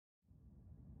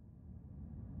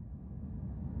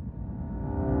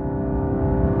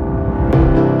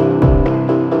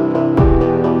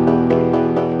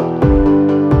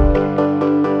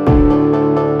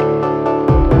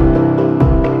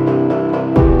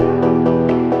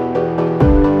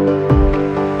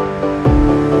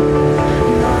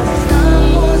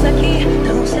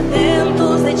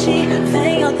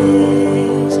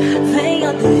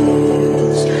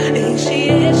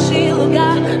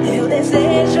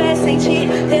sentir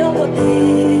teu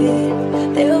poder,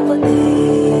 teu poder.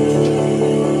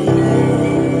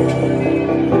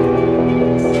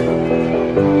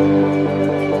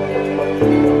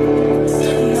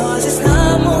 Nós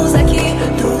estamos aqui,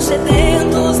 tão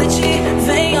sedentos de ti.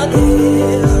 Vem, ó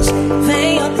Deus,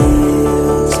 vem, ó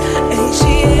Deus,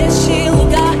 enche este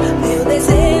lugar. Meu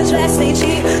desejo é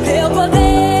sentir teu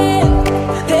poder,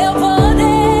 teu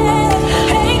poder.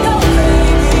 Então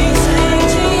vem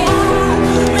incendiar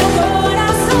meu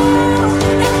coração,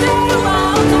 eu tenho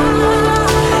altar.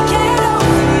 Quero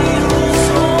ouvir o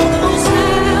som do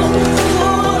céu,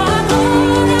 tua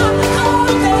glória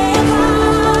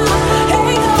contemplar.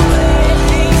 Então vem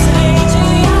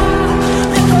incendiar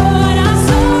meu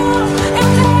coração, eu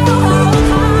tenho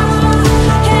altar.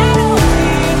 Quero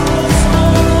ouvir o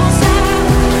som do céu,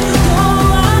 tua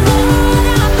glória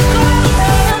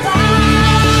contemplar.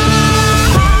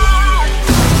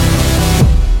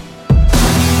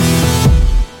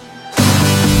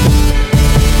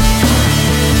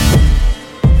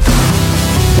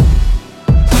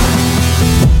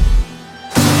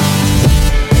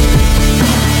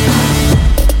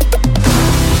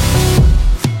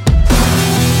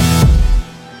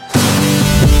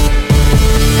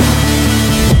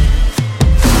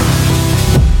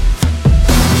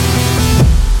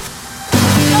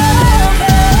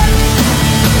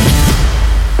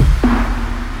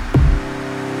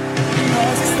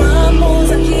 Nós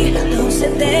estamos aqui, tão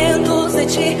sedentos de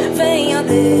ti. Vem, ó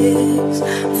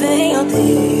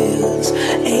Deus,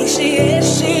 enche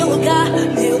este lugar.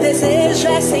 Meu desejo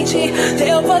é sentir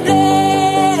teu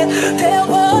poder, teu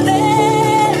poder.